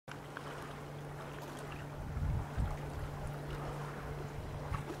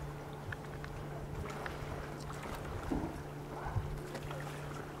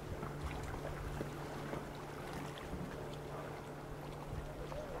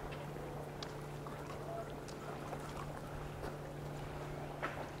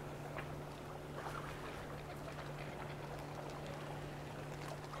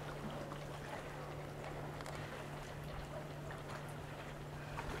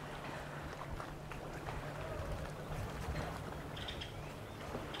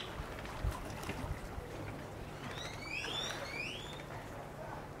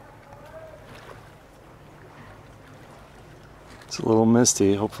It's a little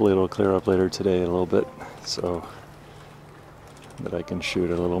misty. Hopefully it'll clear up later today a little bit so that I can shoot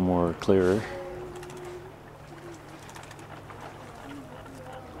a little more clearer.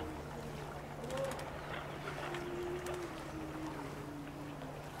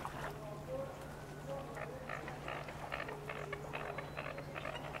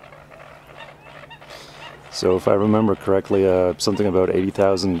 So if I remember correctly, something about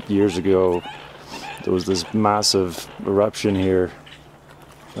 80,000 years ago, there was this massive eruption here.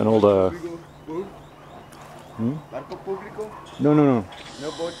 An old Barco público? No. No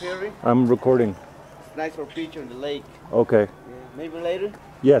boat ferry? I'm recording. It's nice for picture in the lake. Okay. Yeah, maybe later?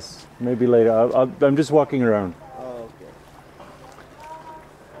 Yes, maybe later. I'm just walking around. Oh, okay.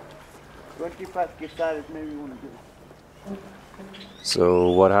 25 quetzales maybe you want to do.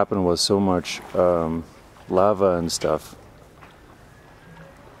 So what happened was so much lava and stuff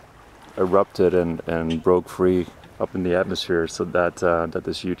erupted and broke free up in the atmosphere, so that that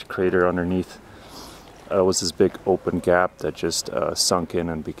this huge crater underneath was this big open gap that just sunk in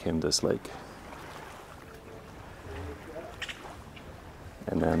and became this lake.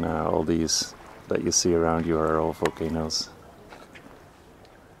 And then all these that you see around you are all volcanoes.